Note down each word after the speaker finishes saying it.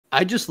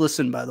I just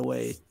listened, by the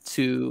way,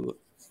 to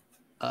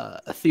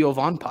a Theo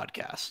Vaughn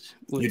podcast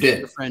with You did.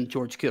 your friend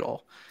George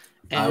Kittle.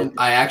 And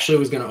I actually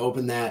was going to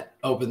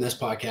open this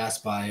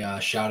podcast by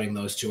shouting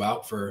those two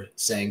out for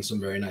saying some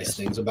very nice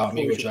things about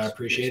me, which I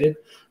appreciated.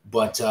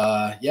 But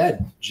yeah,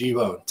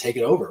 G-Bone, take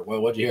it over.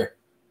 What'd you hear?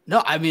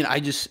 No, I mean,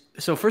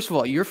 so first of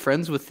all, you're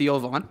friends with Theo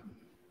Vaughn?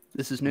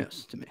 This is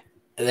news to me.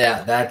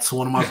 Yeah, that's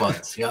one of my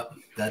buds. Yep,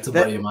 that's a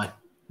buddy of mine.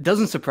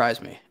 Doesn't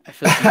surprise me. I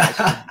feel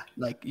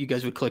like you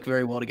guys would click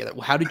very well together.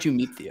 Well, how did you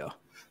meet Theo?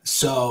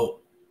 So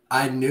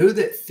I knew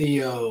that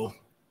Theo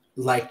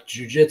liked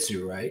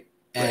jiu-jitsu, right?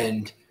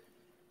 And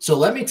so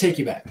let me take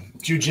you back.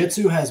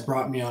 Jiu-jitsu has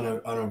brought me on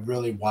a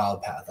really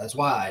wild path. That's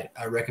why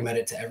I recommend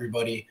it to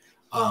everybody,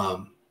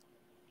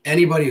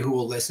 anybody who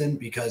will listen,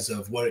 because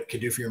of what it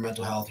could do for your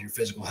mental health, your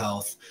physical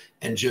health,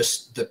 and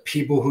just the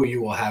people who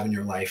you will have in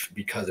your life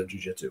because of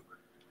jiu-jitsu.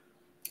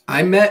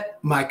 I met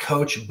my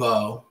coach,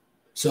 Bo.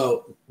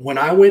 So when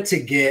I went to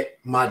get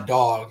my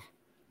dog,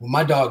 when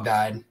my dog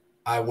died,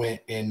 I went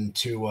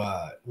into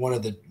one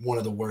of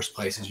the worst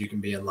places you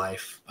can be in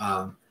life.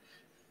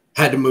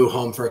 Had to move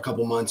home for a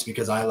couple months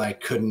because I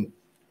couldn't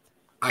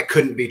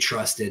be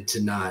trusted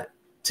to not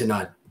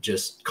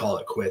just call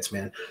it quits,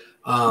 man.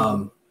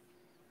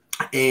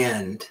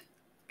 And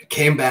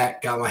came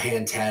back, got my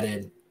hand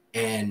tatted,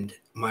 and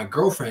my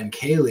girlfriend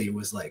Kaylee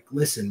was like,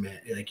 "Listen, man,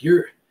 like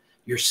you're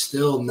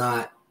still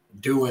not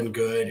doing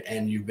good,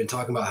 and you've been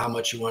talking about how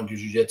much you want to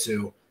do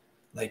jiu-jitsu."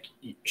 Like,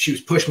 she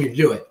was pushing me to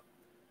do it.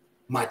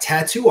 My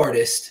tattoo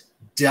artist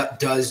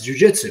does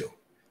jiu-jitsu,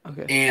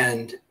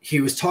 and he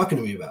was talking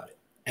to me about it,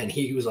 and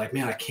he was like,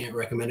 "Man, I can't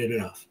recommend it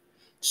enough."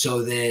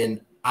 So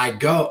then I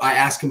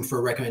asked him for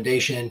a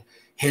recommendation.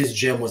 His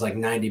gym was like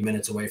 90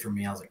 minutes away from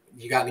me. I was like,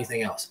 "You got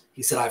anything else?"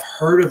 He said, "I've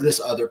heard of this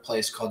other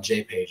place called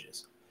J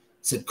Pages." I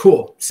said,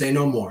 "Cool, say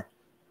no more."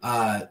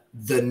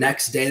 The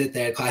next day that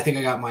they had, I think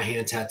I got my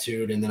hand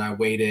tattooed, and then I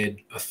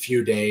waited a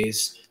few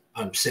days,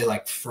 say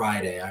like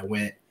Friday. I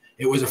went,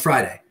 it was a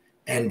Friday.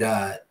 And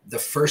the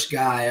first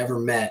guy I ever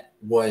met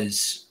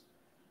was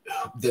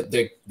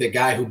the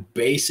guy who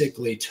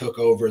basically took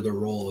over the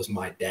role as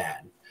my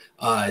dad.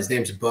 His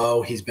name's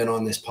Bo. He's been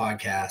on this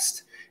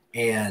podcast,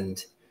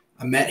 and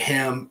I met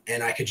him,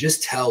 and I could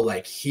just tell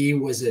like he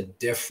was a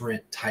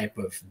different type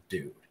of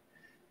dude.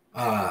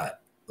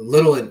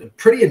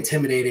 Pretty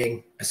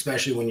intimidating,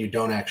 especially when you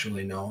don't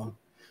actually know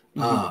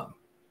him.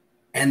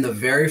 And the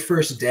very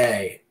first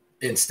day,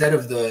 instead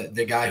of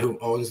the guy who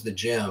owns the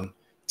gym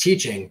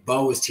teaching,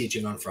 Bo was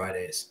teaching on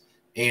Fridays,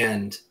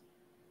 and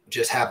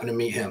just happened to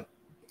meet him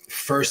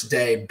first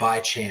day by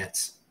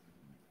chance.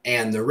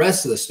 And the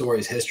rest of the story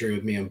is history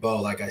with me and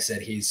Bo. Like I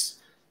said,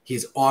 he's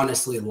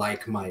honestly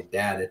like my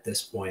dad at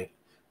this point.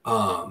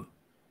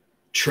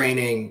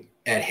 Training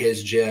at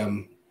his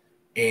gym,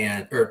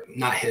 or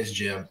not his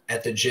gym,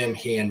 at the gym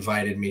he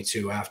invited me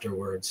to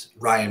afterwards,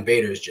 Ryan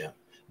Bader's gym.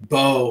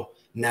 Bo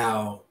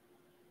now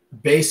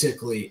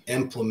basically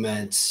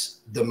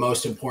implements the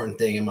most important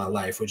thing in my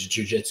life, which is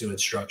jiu-jitsu and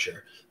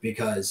structure,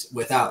 because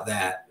without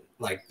that,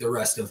 like, the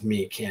rest of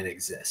me can't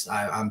exist.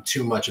 I'm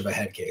too much of a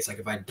head case. Like,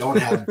 if I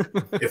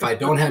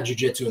don't have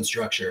jiu-jitsu and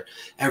structure,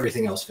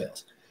 everything else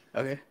fails.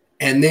 Okay.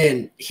 And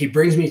then he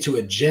brings me to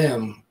a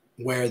gym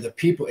where the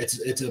people,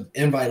 it's an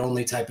invite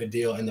only type of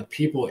deal, and the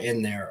people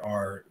in there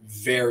are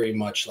very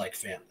much like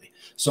family.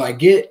 So I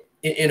get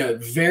in a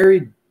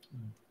very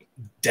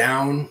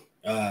down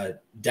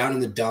in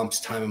the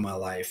dumps time in my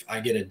life. I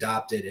get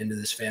adopted into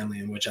this family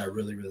in which I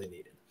really, really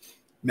needed.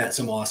 Met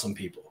some awesome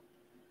people.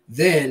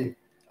 Then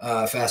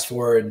fast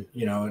forward,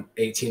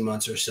 18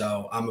 months or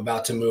so, I'm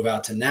about to move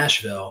out to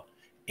Nashville,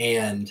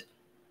 and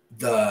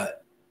the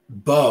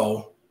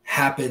Bo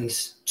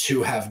happens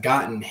to have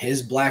gotten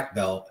his black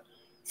belt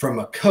from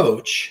a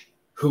coach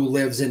who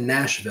lives in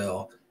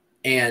Nashville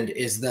and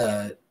is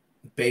the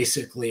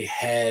basically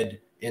head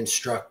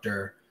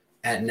instructor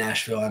at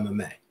Nashville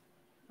MMA.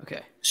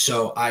 Okay.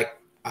 So I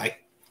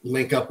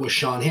link up with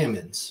Sean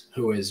Hammonds,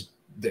 who is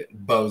the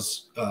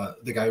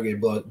guy who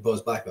gave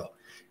Bo's black belt.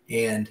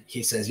 And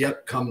he says,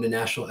 "Yep, come to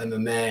Nashville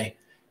MMA."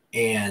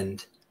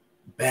 And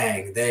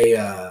bang, they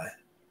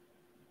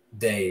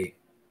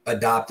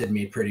adopted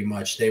me pretty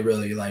much. They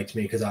really liked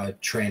me because I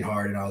would train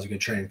hard and I was a good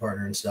training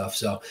partner and stuff.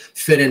 So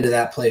fit into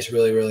that place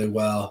really, really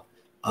well.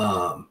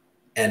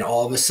 And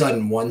all of a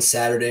sudden, one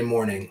Saturday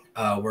morning,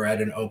 we're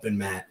at an open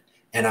mat,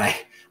 and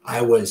I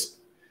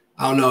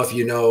don't know if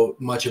you know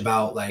much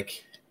about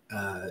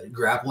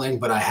grappling,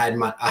 but I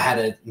had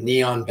a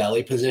knee on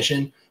belly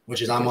position,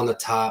 which is I'm on the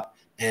top,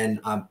 and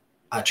I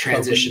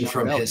transitioned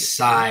from his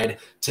side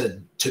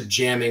to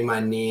jamming my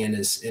knee in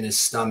his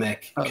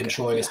stomach,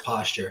 controlling his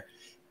posture.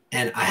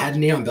 And I had a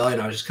knee on belly,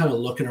 and I was just kind of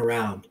looking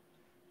around,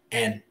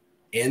 and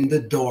in the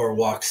door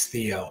walks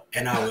Theo,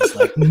 and I was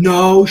like,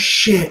 "No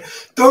shit,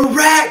 the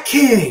Rat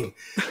King!"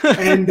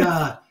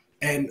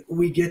 And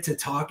we get to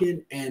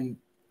talking, and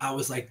I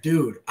was like,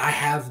 "Dude, I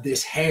have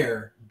this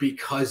hair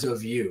because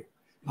of you."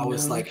 I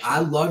was like, "I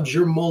loved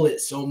your mullet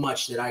so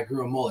much that I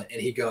grew a mullet."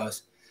 And he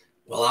goes,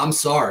 "Well, I'm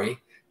sorry."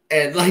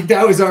 And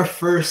that was our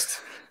first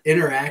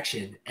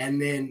interaction.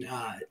 And then,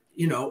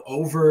 you know,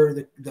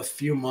 over the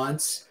few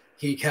months,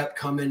 he kept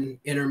coming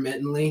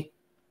intermittently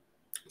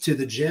to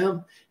the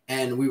gym,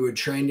 and we would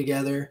train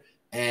together,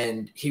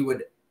 and he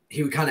would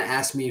kind of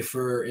ask me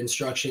for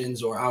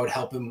instructions, or I would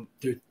help him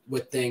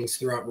with things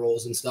throughout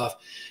roles and stuff.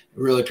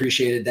 Really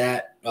appreciated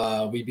that.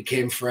 We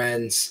became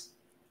friends.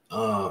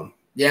 Hung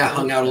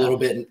out a little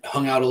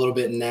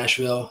bit in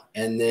Nashville,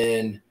 and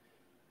then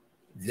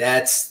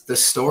that's the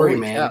story,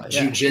 man.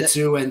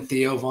 Jiu-jitsu and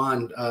Theo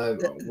Von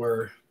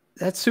were.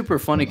 That's super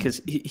funny because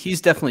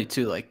he's definitely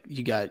too, like,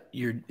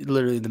 you're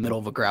literally in the middle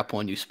of a grapple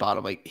and you spot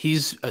him. Like,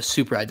 he's a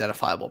super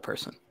identifiable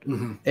person.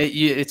 Mm-hmm.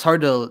 It's hard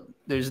to,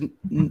 there's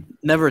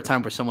never a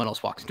time where someone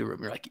else walks into a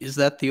room. You're like, is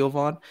that Theo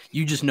Von?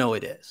 You just know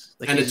it is.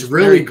 Like, and it's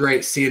really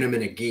great seeing him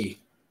in a gi.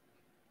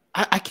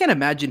 I can't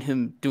imagine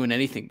him doing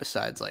anything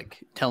besides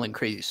like telling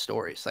crazy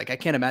stories. Like, I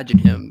can't imagine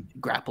him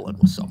grappling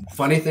with someone.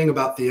 Funny thing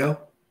about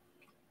Theo,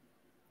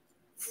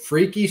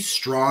 freaky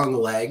strong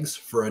legs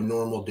for a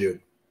normal dude.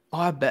 Oh,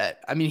 I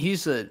bet. I mean,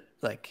 he's a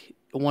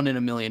 1 in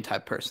a million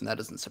type person. That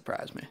doesn't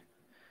surprise me.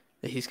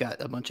 That he's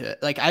got a bunch of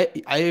like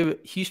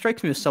he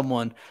strikes me as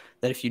someone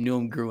that if you knew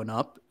him growing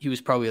up, he was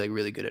probably like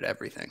really good at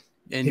everything,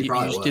 and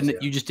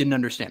you just didn't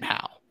understand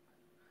how.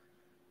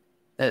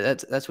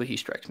 That's what he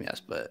strikes me as.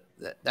 But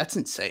that's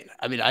insane.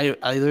 I mean, I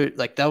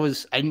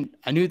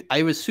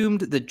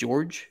assumed that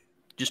George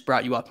just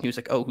brought you up and he was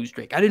like, oh, who's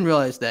Drake? I didn't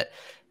realize that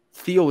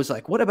Theo was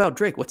like, what about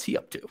Drake? What's he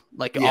up to?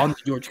 Like on the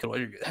George Kittle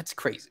interview. That's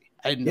crazy.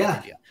 I had no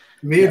idea.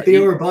 Me and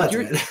Theo are buds.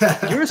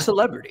 You're a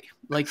celebrity.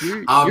 Like you're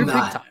big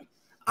time.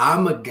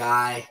 I'm a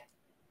guy.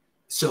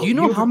 So do you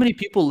know how many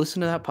people listen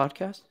to that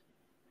podcast?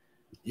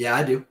 Yeah,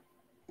 I do.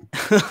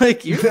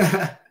 Like you're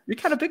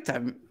kind of big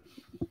time.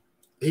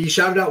 He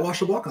shouted out Wash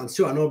the Walk-Ons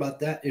too. I know about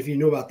that. If you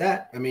knew about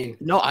that, I mean.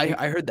 No,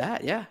 I heard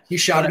that. Yeah. He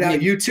shouted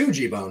out you too,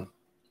 G-Bone.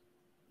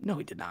 No,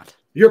 he did not.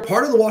 You're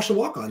part of the Wash the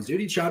Walk-Ons, dude.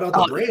 He shouted out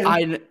the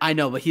brand. I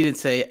know, but he didn't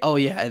say, oh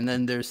yeah, and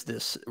then there's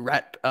this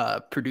rat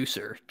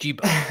producer,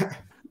 G-Bone,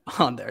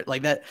 on there.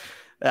 Like that.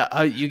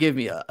 You gave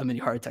me a mini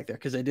heart attack there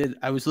because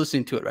I was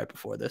listening to it right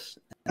before this.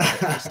 And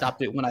I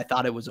stopped it when I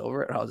thought it was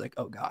over, and I was like,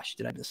 "Oh gosh,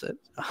 did I miss it?"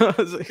 I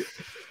was like,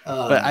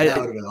 that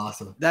would have been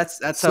awesome. That's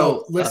so,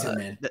 how. Listen,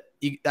 man.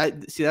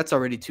 See, that's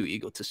already too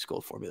egotistical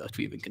for me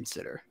to even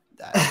consider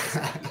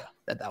that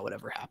that would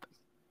ever happen.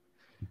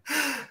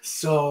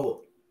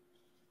 So,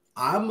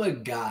 I'm a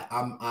guy.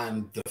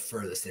 I'm the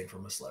furthest thing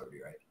from a celebrity,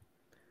 right?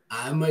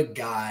 I'm a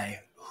guy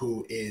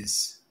who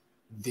is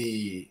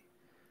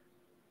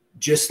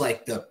just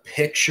like the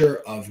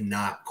picture of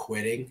not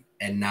quitting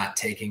and not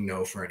taking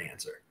no for an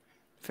answer.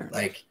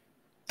 Like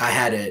I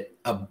had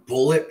a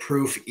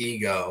bulletproof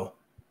ego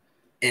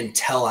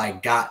until I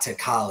got to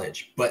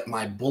college, but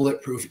my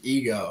bulletproof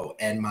ego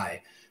and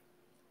my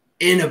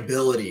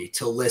inability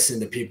to listen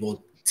to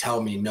people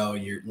tell me, no,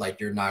 you're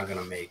not going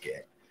to make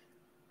it.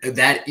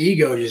 That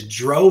ego just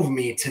drove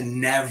me to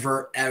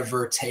never,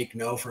 ever take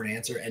no for an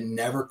answer and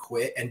never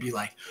quit and be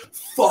like,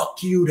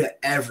 fuck you to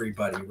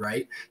everybody,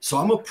 right? So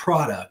I'm a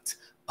product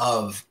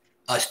of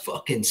a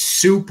fucking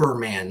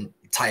Superman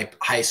type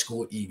high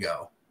school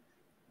ego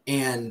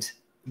and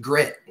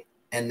grit.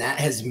 And that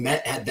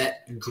had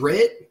that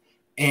grit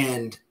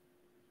and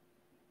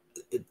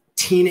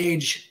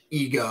teenage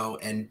ego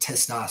and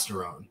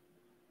testosterone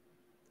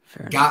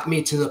got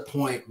me to the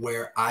point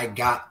where I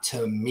got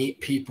to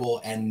meet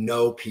people and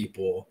know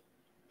people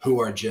who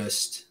are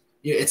just,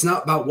 it's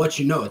not about what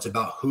you know, it's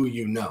about who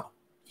you know.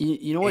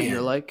 You know what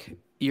you're like?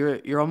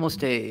 You're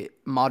almost a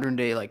modern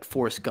day like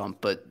Forrest Gump,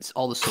 but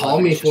all the call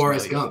me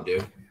Forrest Gump,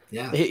 dude.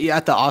 Yeah.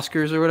 At the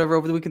Oscars or whatever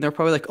over the weekend, they're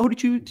probably like, "Oh,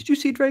 did you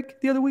see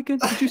Drake the other weekend?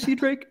 Did you see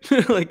Drake?"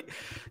 Like,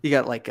 you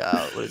got like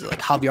what is it,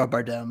 like Javier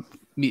Bardem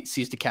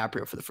sees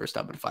DiCaprio for the first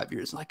time in 5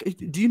 years. Like,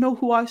 do you know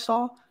who I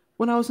saw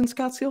when I was in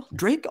Scottsdale?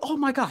 Drake? Oh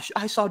my gosh,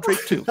 I saw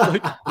Drake too.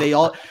 Like,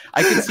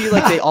 I could see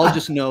like they all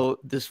just know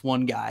this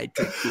one guy,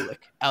 Drake Kulik,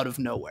 out of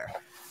nowhere.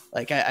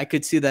 Like I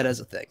could see that as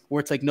a thing where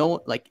it's like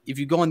like if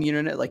you go on the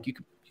internet, like you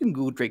can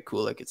Google Drake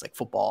Kulik. It's like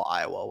football,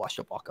 Iowa, washed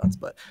up walk-ons,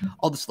 but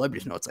all the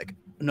celebrities know it's like,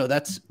 no,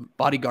 that's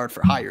bodyguard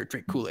for hire,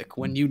 Drake Kulik.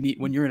 When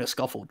you're in a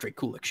scuffle, Drake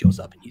Kulik shows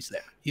up and he's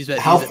there.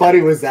 How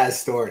funny was that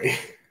story?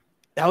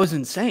 That was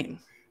insane.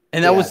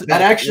 And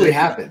that actually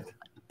happened.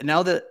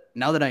 Now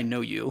that I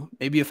know you,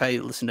 maybe if I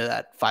listened to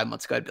that 5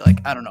 months ago, I'd be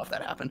like, I don't know if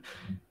that happened.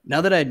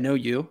 Now that I know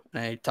you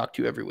and I talk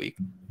to you every week,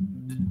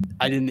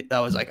 that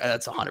was like,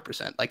 that's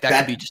 100%. Like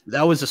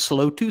that was a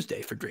slow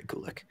Tuesday for Drake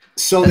Kulik.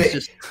 So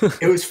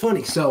it was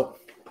funny. So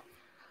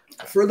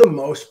for the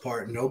most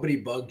part, nobody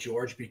bugged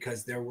George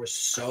because there were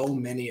so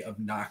many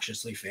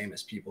obnoxiously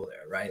famous people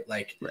there, right?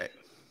 Like, right.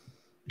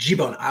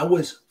 G-Bone, I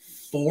was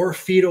 4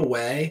 feet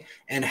away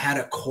and had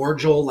a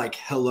cordial, like,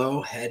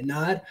 hello head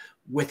nod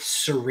with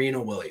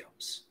Serena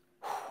Williams.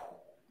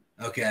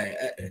 Okay.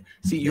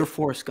 See, you're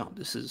Forrest Gump.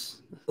 This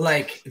is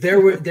like,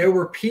 there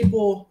were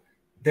people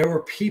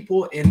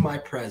in my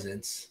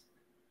presence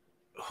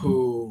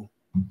who,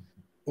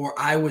 or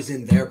I was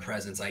in their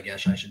presence, I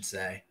guess I should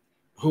say,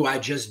 who I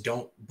just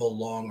don't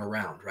belong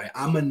around, right?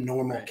 I'm a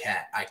normal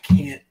cat. I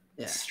can't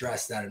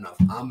stress that enough.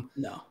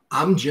 No.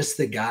 I'm just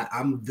the guy.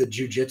 I'm the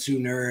jujitsu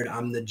nerd.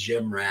 I'm the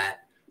gym rat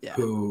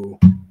who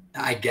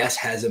I guess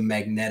has a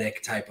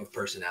magnetic type of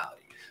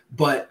personality.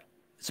 But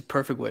it's a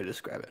perfect way to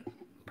describe it.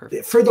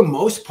 Perfect. For the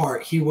most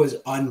part, he was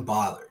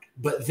unbothered.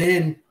 But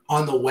then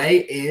on the way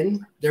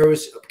in, there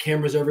was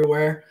cameras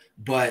everywhere,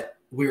 but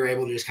we were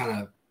able to just kind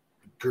of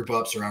group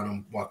up, surround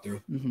him, walk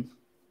through. Mm-hmm.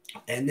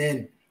 And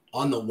then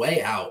on the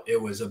way out,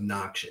 it was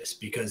obnoxious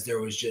because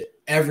there was just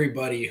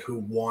everybody who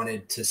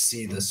wanted to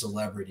see the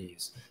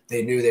celebrities.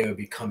 They knew they would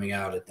be coming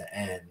out at the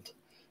end.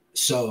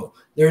 So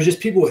there was just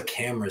people with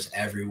cameras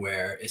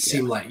everywhere. It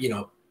seemed like,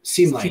 like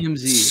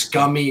TMZ.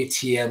 Scummy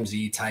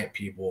TMZ type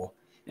people.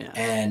 Yeah.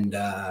 And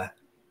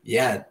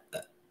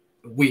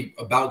we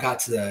about got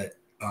to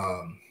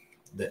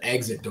the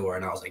exit door,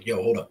 and I was like,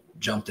 yo, hold up,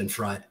 jumped in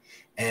front.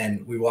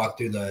 And we walked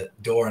through the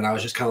door, and I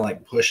was just kind of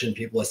like pushing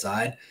people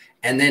aside.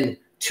 And then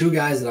two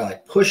guys that I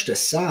like pushed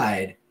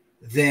aside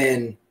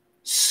then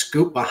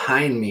scooped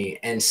behind me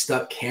and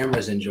stuck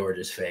cameras in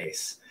George's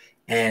face.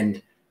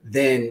 And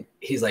then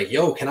he's like,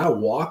 yo, can I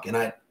walk? And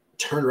I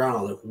turned around.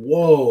 I was like,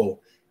 whoa.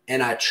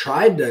 And I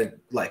tried to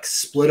like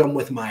split them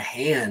with my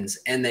hands,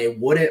 and they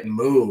wouldn't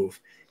move.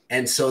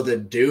 And so the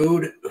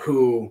dude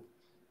who,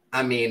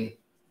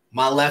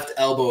 my left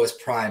elbow is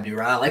primed,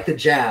 right? I like the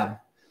jab,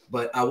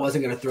 but I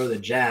wasn't going to throw the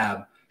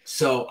jab.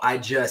 So I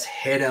just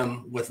hit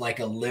him with like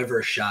a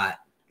liver shot,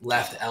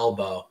 left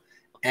elbow,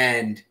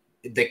 and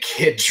the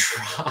kid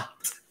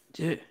dropped.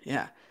 Dude,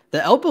 yeah.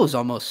 The elbow is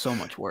almost so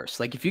much worse.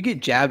 Like if you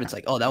get jabbed, it's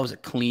like, oh, that was a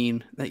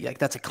clean, like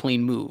that's a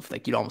clean move.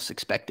 Like you'd almost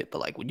expect it. But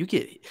like when you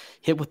get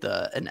hit with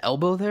an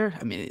elbow there,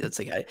 it's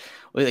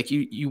like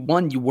you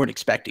weren't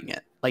expecting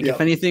it. Like if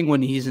anything,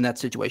 when he's in that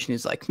situation,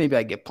 he's like, maybe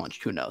I get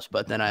punched, who knows?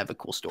 But then I have a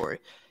cool story.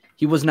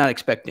 He was not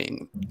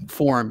expecting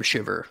forearm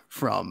shiver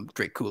from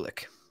Drake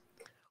Kulik.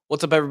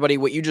 What's up, everybody?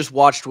 What you just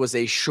watched was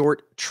a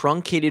short,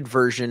 truncated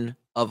version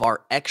of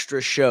our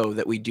extra show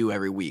that we do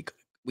every week.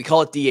 We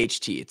call it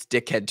DHT. It's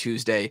Dickhead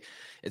Tuesday.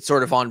 It's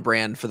sort of on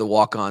brand for the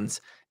walk-ons,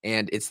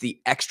 and it's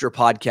the extra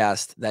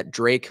podcast that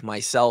Drake,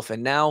 myself,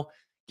 and now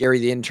Gary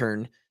the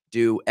intern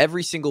do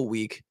every single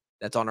week.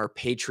 That's on our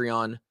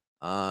Patreon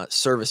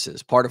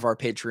services, part of our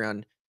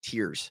Patreon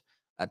tiers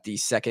at the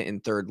second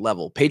and third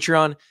level.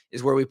 Patreon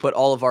is where we put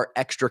all of our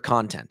extra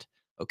content,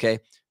 okay?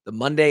 The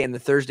Monday and the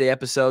Thursday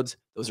episodes,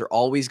 those are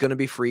always going to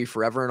be free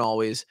forever and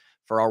always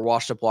for our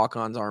washed up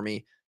walk-ons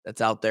army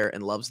that's out there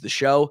and loves the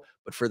show.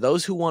 But for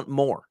those who want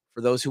more,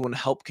 for those who want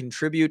to help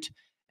contribute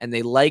and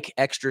they like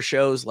extra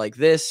shows like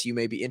this, you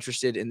may be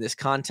interested in this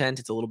content.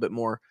 It's a little bit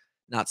more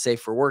not safe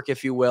for work,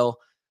 if you will.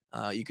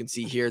 You can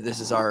see here, this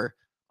is our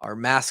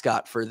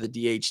mascot for the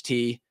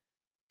DHT,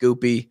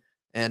 Goopy,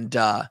 and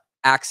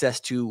access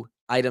to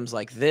items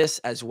like this,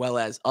 as well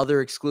as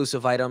other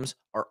exclusive items,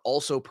 are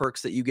also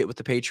perks that you get with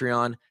the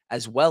Patreon,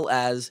 as well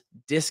as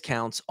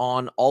discounts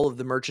on all of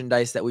the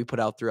merchandise that we put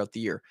out throughout the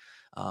year.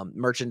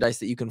 Merchandise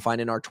that you can find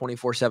in our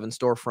 24/7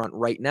 storefront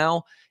right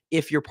now.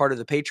 If you're part of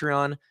the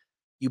Patreon,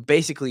 you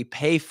basically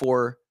pay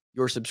for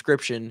your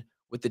subscription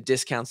with the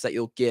discounts that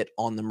you'll get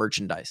on the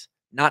merchandise.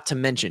 Not to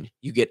mention,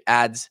 you get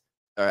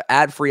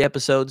ad-free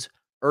episodes,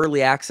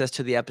 early access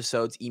to the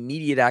episodes,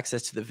 immediate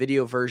access to the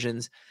video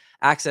versions,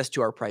 access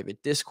to our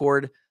private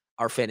Discord,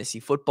 our fantasy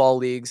football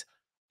leagues,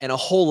 and a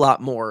whole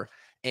lot more.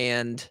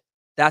 And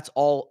that's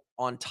all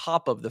on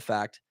top of the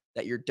fact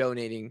that you're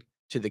donating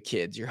to the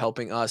kids. You're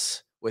helping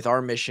us with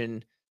our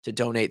mission to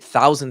donate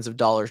thousands of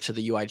dollars to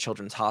the UI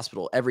Children's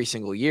Hospital every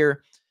single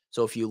year.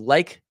 So if you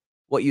like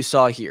what you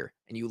saw here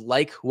and you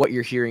like what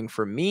you're hearing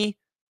from me,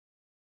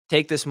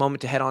 take this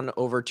moment to head on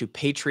over to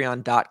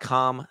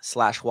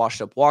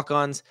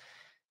patreon.com/washedupwalkons,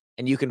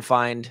 and you can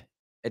find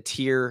a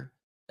tier,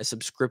 a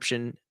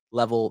subscription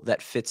level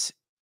that fits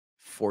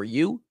for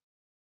you.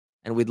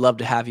 And we'd love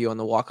to have you on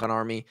the Walk On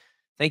Army.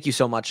 Thank you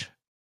so much.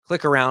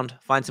 Click around,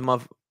 find some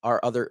of our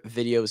other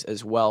videos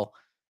as well.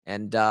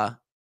 And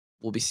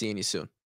we'll be seeing you soon.